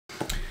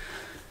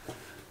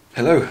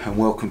Hello and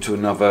welcome to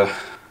another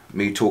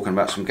me talking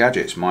about some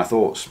gadgets, my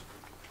thoughts.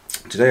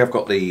 Today I've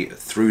got the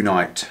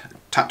Thrunite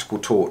tactical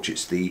torch.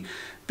 It's the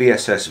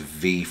BSS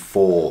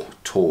V4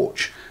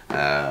 torch.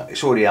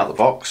 It's already out the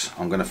box.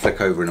 I'm going to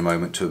flick over in a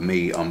moment to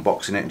me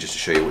unboxing it just to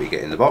show you what you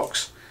get in the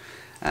box.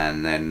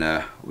 And then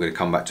we're going to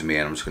come back to me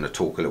and I'm just going to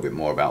talk a little bit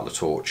more about the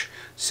torch,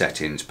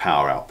 settings,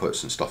 power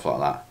outputs and stuff like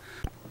that.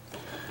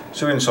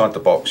 So inside the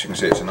box you can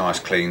see it's a nice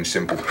clean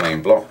simple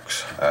plain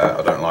box.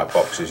 I don't like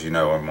boxes, you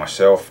know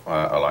myself.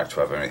 I like to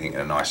have everything in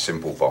a nice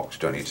simple box.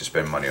 Don't need to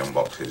spend money on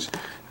boxes.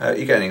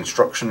 You get an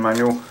instruction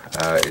manual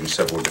in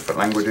several different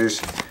languages.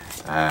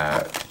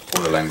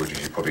 All the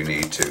languages you probably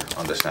need to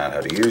understand how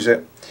to use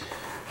it.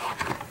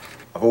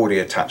 I've already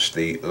attached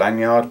the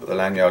lanyard, but the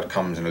lanyard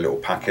comes in a little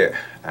packet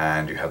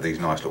and you have these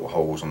nice little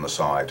holes on the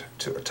side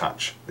to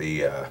attach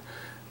the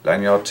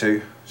lanyard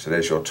to. So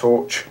there's your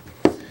torch.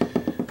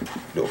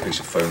 Little piece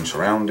of foam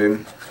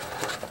surrounding.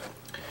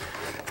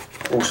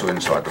 Also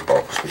inside the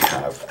box we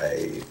have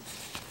a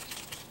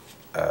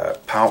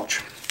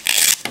pouch,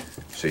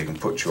 so you can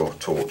put your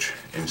torch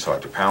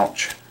inside your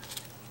pouch,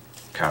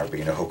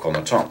 carabiner hook on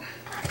the top.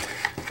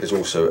 There's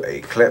also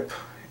a clip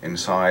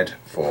inside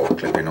for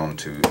clipping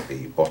onto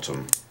the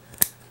bottom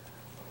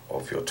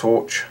of your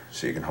torch,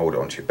 so you can hold it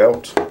onto your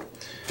belt.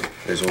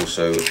 There's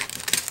also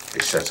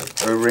a set of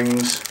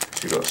O-rings,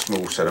 so you've got a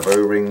small set of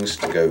O-rings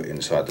to go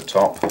inside the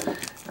top.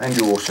 And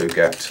you also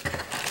get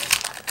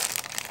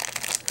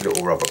a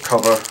little rubber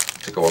cover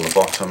to go on the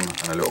bottom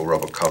and a little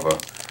rubber cover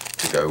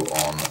to go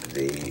on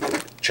the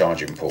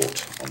charging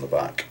port on the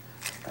back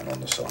and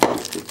on the side.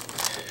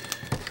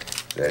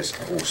 There's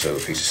also a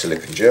piece of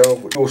silicone gel.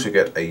 We also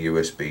get a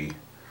USB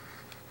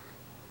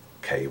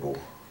cable,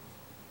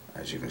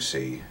 as you can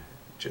see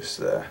just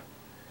there.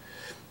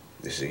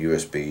 This is a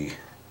USB,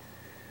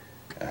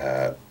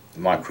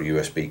 micro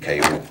USB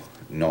cable,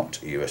 not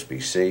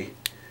USB-C.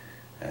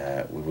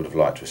 We would have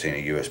liked to have seen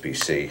a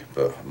USB-C,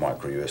 but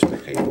micro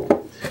USB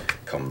cable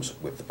comes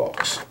with the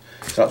box.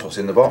 So that's what's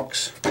in the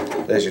box.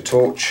 There's your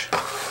torch,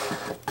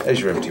 there's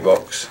your empty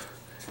box,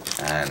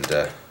 and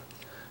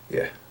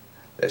yeah,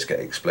 let's get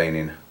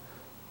explaining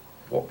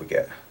what we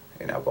get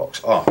in our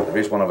box. There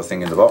is one other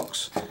thing in the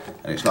box,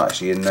 and it's not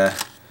actually in there.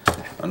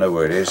 I know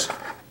where it is.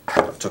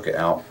 I took it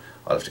out.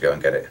 I'll have to go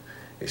and get it.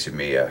 It's in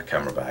my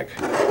camera bag,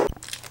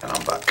 and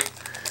I'm back.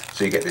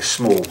 So you get this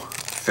small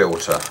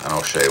filter, and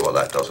I'll show you what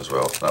that does as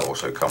well. That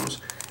also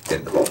comes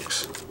in the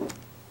box.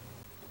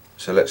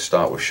 So let's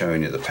start with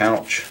showing you the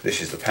pouch. This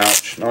is the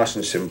pouch, nice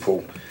and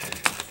simple.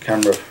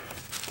 Camera,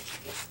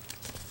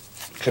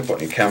 clip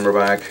on your camera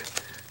bag,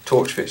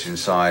 torch fits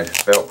inside,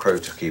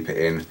 velcro to keep it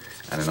in,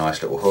 and a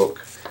nice little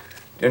hook.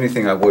 The only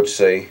thing I would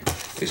say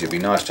is it'd be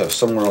nice to have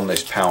somewhere on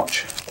this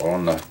pouch or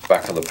on the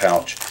back of the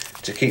pouch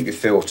to keep your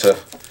filter,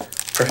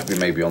 preferably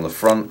maybe on the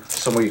front,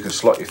 somewhere you can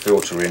slot your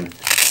filter in.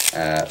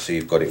 So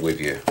you've got it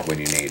with you when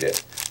you need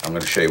it. I'm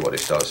going to show you what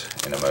this does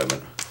in a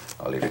moment.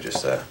 I'll leave it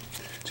just there.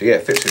 So yeah,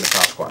 it fits in the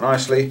pouch quite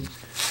nicely.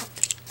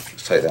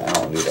 Let's take that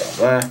out and leave that up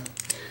there.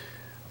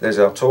 There's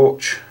our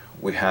torch.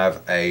 We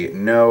have a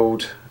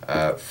knurled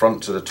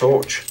front to the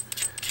torch.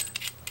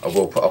 I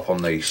will put up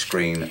on the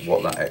screen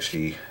what that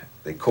actually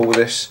they call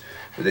this,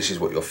 but this is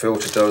what your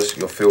filter does.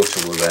 Your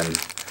filter will then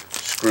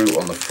screw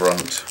on the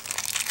front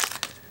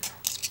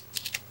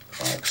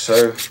like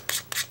so.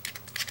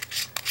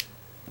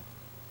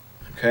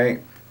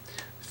 Okay,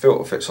 the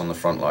filter fits on the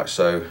front like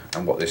so,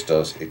 and what this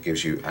does, it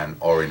gives you an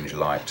orange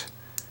light.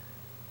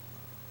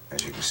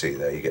 As you can see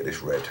there, you get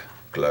this red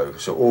glow.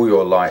 So all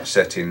your light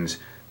settings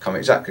come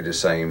exactly the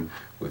same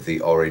with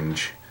the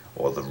orange,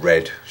 or the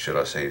red, should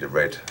I say, the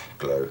red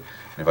glow.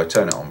 And if I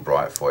turn it on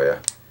bright for you,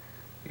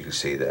 you can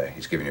see there,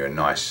 it's giving you a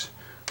nice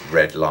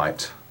red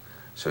light,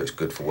 so it's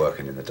good for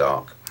working in the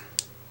dark.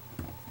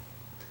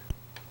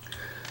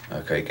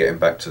 Okay, getting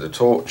back to the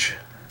torch.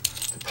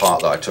 The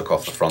part that I took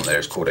off the front there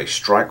is called a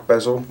strike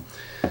bezel.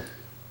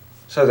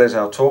 So there's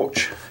our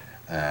torch.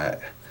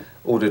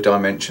 All the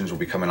dimensions will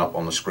be coming up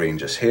on the screen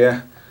just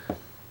here.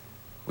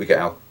 We get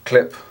our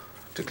clip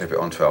to clip it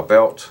onto our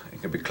belt.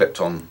 It can be clipped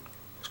on,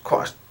 it's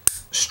quite a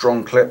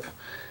strong clip.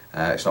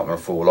 It's not going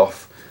to fall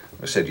off.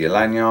 Like I said, your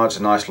lanyard's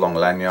a nice long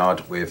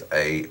lanyard with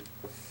a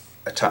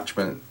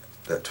attachment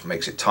that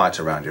makes it tight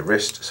around your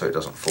wrist so it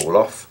doesn't fall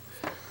off.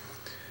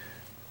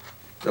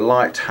 The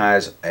light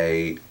has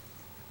a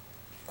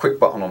quick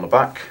button on the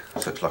back,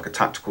 so it's like a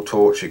tactical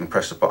torch. You can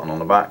press the button on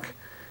the back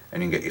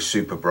and you can get your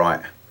super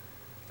bright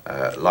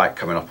light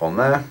coming up on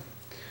there.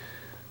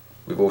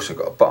 We've also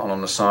got a button on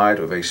the side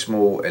with a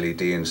small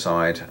LED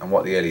inside, and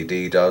what the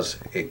LED does,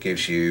 it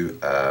gives you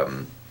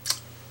the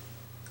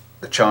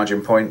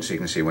charging point so you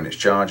can see when it's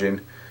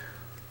charging.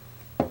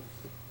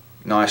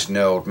 Nice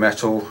knurled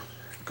metal,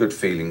 good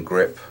feeling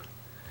grip,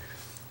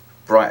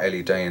 bright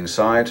LED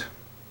inside,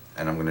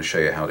 and I'm going to show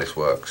you how this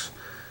works.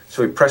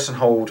 So we press and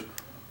hold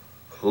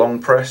long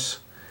press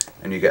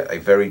and you get a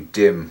very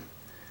dim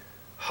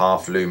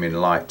half lumen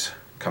light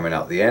coming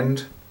out the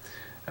end,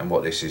 and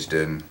what this is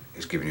doing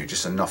is giving you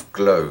just enough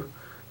glow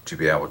to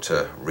be able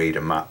to read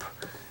a map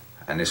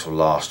and this will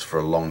last for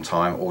a long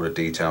time. All the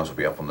details will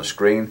be up on the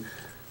screen.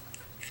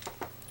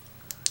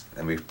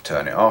 Then we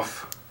turn it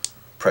off,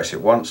 press it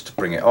once to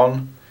bring it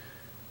on,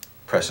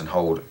 press and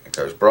hold, it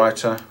goes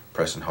brighter,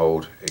 press and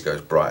hold, it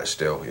goes brighter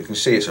still. You can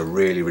see it's a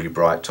really, really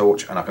bright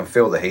torch, and I can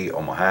feel the heat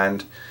on my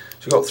hand.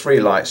 So we've got 3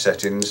 light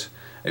settings.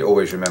 It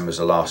always remembers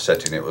the last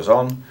setting it was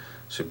on.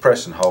 So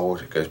press and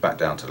hold, it goes back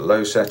down to the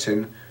low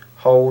setting,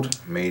 hold,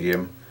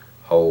 medium,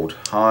 hold,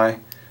 high,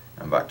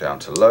 and back down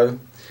to low.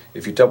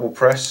 If you double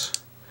press,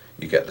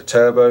 you get the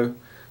turbo.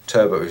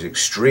 Turbo is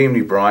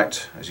extremely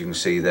bright, as you can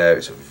see there.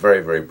 It's a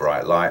very, very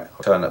bright light.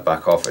 I'll turn that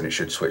back off and it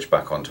should switch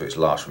back onto its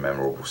last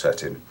memorable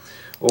setting.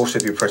 Also,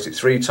 if you press it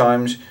 3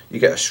 times, you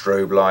get a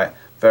strobe light,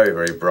 very,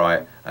 very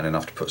bright, and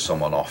enough to put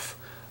someone off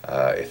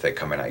if they're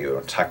coming at you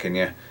and attacking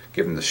you.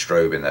 Give them the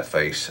strobe in their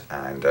face,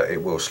 and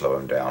it will slow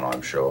them down,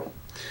 I'm sure.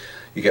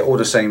 You get all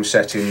the same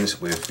settings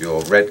with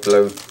your red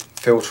glow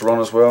filter on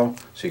as well,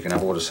 so you can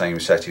have all the same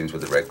settings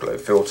with the red glow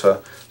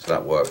filter, so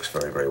that works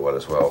very, very well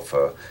as well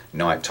for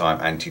nighttime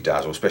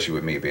anti-dazzle, especially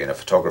with me being a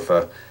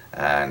photographer,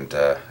 and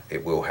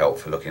it will help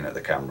for looking at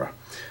the camera.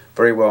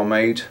 Very well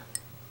made,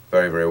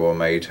 very, very well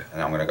made.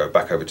 And I'm going to go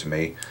back over to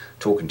me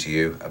talking to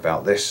you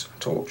about this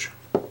torch.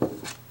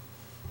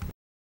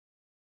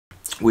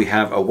 We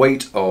have a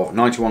weight of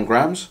 91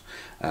 grams.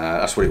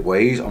 That's what it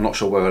weighs. I'm not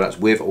sure whether that's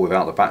with or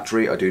without the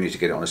battery. I do need to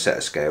get it on a set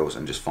of scales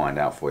and just find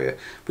out for you.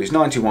 But it's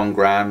 91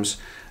 grams.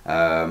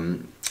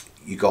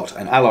 You got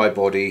an alloy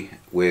body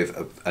with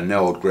a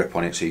knurled grip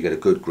on it, so you get a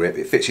good grip.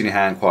 It fits in your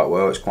hand quite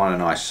well. It's quite a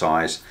nice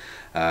size.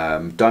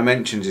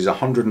 Dimensions is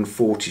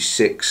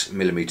 146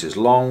 millimeters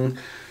long,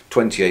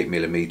 28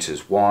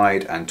 millimeters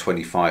wide, and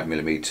 25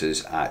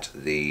 millimeters at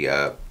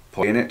the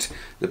point in it.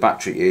 The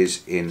battery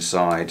is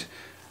inside.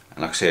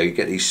 And like I say, you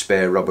get these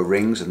spare rubber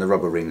rings, and the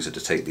rubber rings are to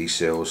take these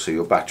seals, so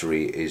your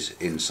battery is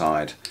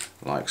inside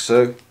like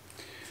so.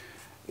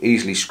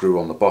 Easily screw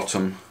on the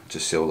bottom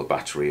to seal the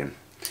battery in.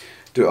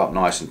 Do it up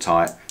nice and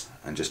tight,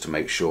 and just to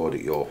make sure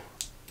that your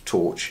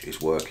torch is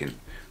working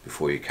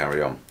before you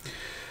carry on.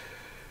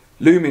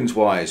 Lumens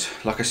wise,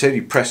 like I said,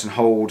 you press and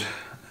hold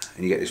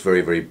and you get this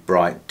very, very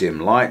bright dim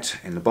light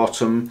in the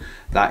bottom.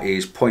 That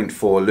is 0.4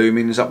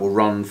 lumens. That will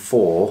run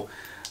for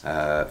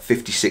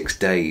 56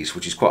 days,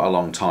 which is quite a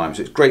long time,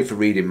 so it's great for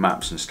reading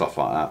maps and stuff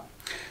like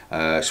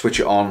that. Switch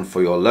it on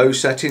for your low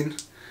setting.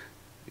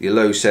 Your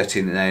low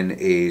setting then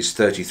is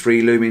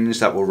 33 lumens.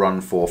 That will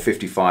run for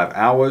 55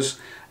 hours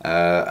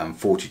and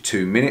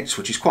 42 minutes,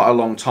 which is quite a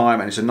long time,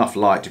 and it's enough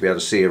light to be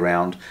able to see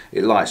around.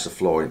 It lights the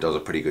floor and it does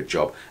a pretty good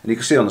job. And you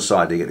can see on the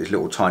side you get this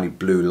little tiny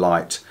blue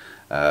light.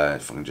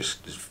 If I can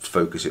just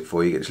focus it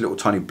for you, you get this little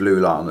tiny blue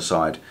light on the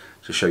side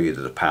to show you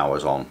that the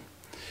power's on.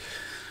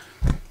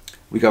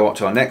 We go up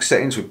to our next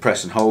settings, we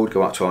press and hold,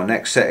 go up to our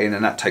next setting,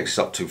 and that takes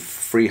us up to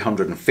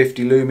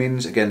 350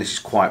 lumens. Again, this is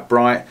quite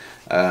bright.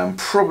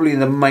 Probably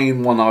the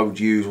main one I would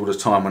use all the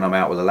time when I'm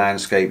out with a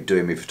landscape,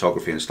 doing my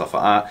photography and stuff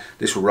like that.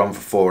 This will run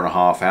for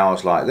 4.5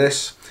 hours like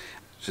this.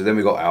 So then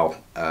we got our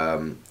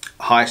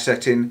high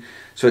setting.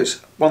 So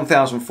it's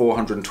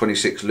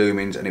 1426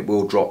 lumens, and it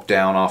will drop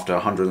down after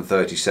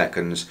 130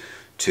 seconds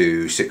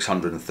to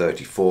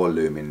 634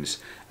 lumens.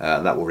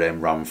 That will then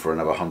run for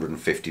another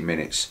 150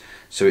 minutes.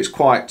 So it's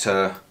quite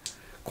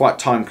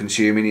time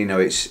consuming. You know,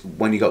 it's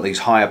when you got these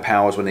higher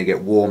powers, when they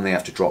get warm, they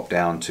have to drop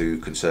down to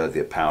conserve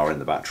the power in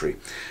the battery.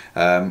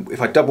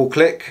 If I double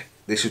click,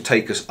 this will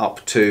take us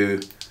up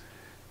to,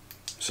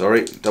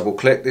 double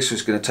click, this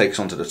is going to take us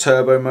onto the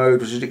turbo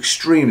mode, which is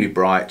extremely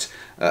bright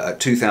at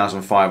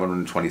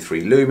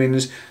 2523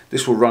 lumens.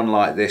 This will run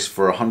like this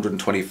for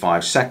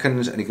 125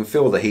 seconds, and you can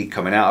feel the heat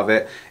coming out of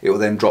it. It will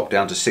then drop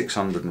down to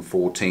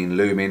 614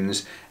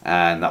 lumens,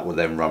 and that will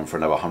then run for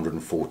another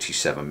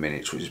 147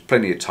 minutes, which is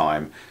plenty of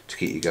time to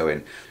keep you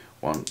going.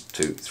 1,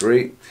 2,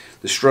 3.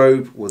 The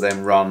strobe will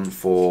then run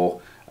for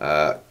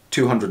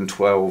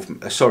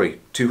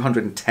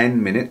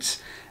 210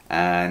 minutes,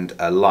 and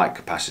a light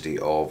capacity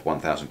of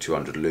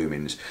 1200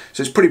 lumens.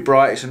 So it's pretty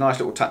bright. It's a nice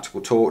little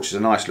tactical torch. It's a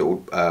nice little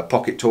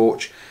pocket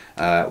torch.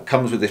 It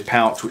comes with this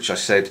pouch, which I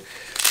said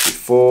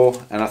before,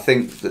 and I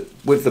think that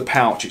with the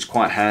pouch it's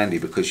quite handy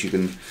because you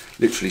can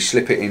literally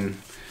slip it in,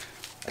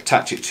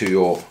 attach it to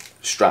your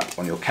strap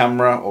on your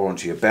camera or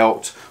onto your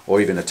belt,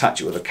 or even attach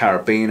it with a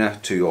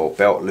carabiner to your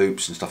belt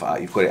loops and stuff like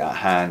that. You've got it at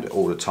hand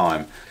all the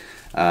time,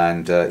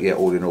 and yeah,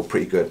 all in all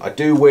pretty good. I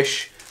do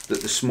wish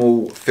that the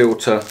small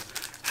filter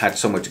had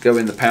somewhere to go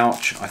in the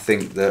pouch. I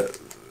think that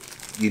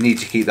you need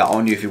to keep that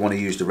on you if you want to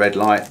use the red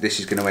light. This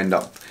is going to end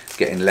up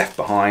getting left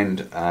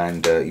behind,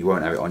 and you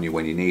won't have it on you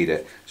when you need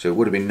it. So it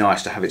would have been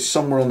nice to have it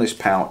somewhere on this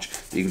pouch.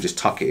 You can just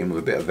tuck it in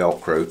with a bit of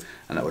Velcro,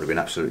 and that would have been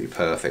absolutely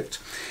perfect.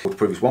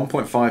 Waterproof is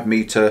 1.5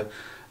 meter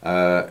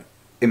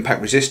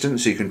impact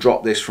resistance, so you can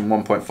drop this from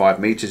 1.5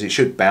 meters. It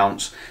should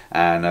bounce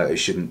and it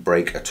shouldn't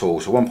break at all.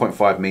 So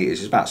 1.5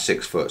 meters is about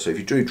 6 foot, so if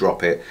you do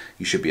drop it,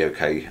 you should be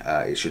okay.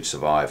 It should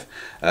survive.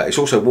 It's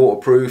also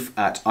waterproof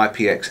at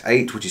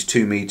IPX8, which is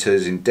 2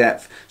 meters in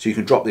depth, so you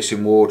can drop this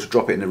in water,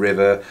 drop it in the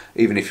river,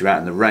 even if you're out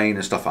in the rain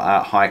and stuff like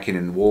that, hiking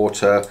in the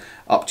water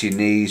up to your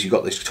knees. You've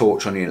got this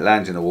torch on you, it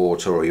lands in the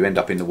water, or you end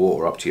up in the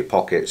water up to your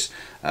pockets.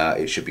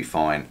 It should be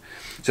fine.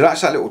 So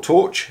that's that little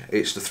torch.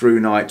 It's the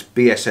Thrunite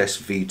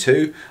BSS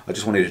V2. I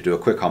just wanted to do a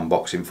quick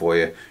unboxing for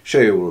you, show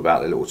you all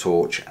about the little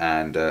torch,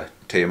 and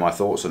tell you my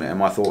thoughts on it. And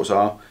my thoughts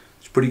are,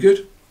 it's pretty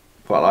good.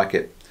 Quite like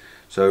it.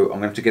 So I'm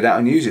going to have to get out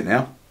and use it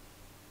now.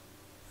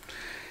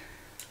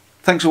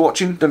 Thanks for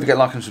watching. Don't forget to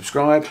like and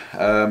subscribe.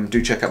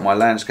 Do check out my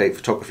landscape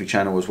photography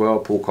channel as well,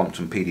 Paul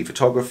Compton PD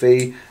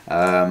Photography.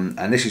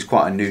 And this is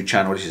quite a new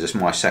channel. This is just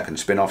my second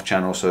spin-off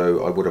channel,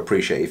 so I would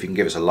appreciate if you can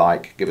give us a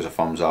like, give us a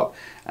thumbs up,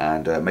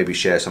 and maybe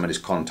share some of this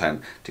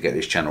content to get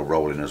this channel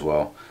rolling as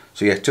well.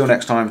 So yeah, till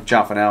next time,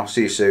 ciao for now,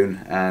 see you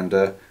soon,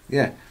 and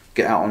yeah,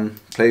 get out and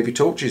play with your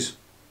torches.